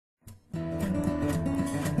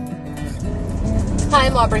Hi,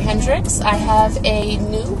 I'm Aubrey Hendricks. I have a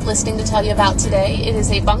new listing to tell you about today. It is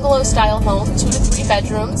a bungalow style home, 2 to 3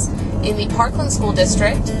 bedrooms in the Parkland School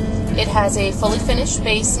District. It has a fully finished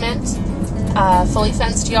basement, fully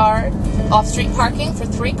fenced yard, off-street parking for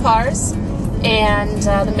 3 cars, and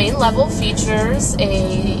the main level features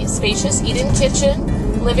a spacious eat-in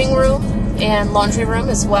kitchen, living room, and laundry room,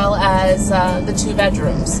 as well as the 2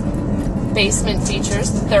 bedrooms. Basement features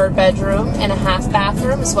the 3rd bedroom and a half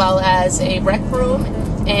bathroom, as well as a rec room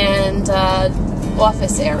and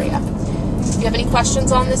office area. If you have any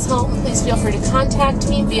questions on this home, please feel free to contact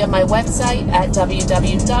me via my website at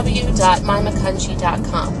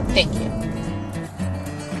www.mymakunji.com. Thank you.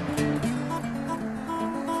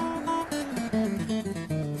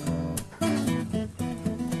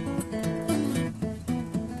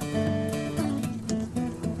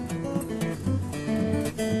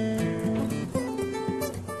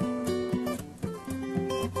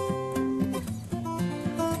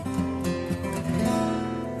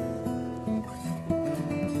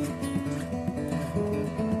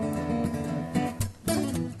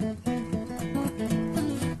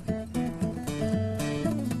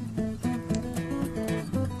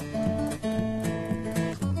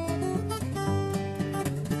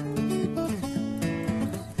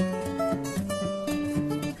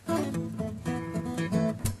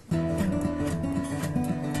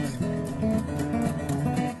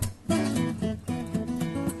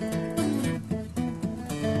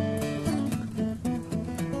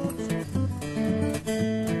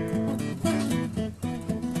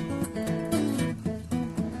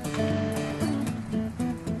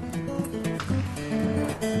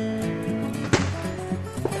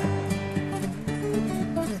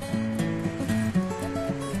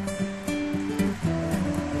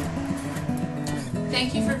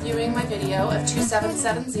 Thank you for viewing my video of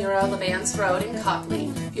 2770 Levans Road in Coplay.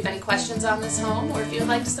 If you have any questions on this home, or if you would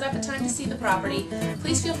like to set up a time to see the property,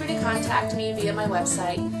 please feel free to contact me via my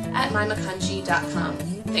website at mymakunji.com.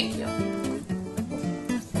 Thank you.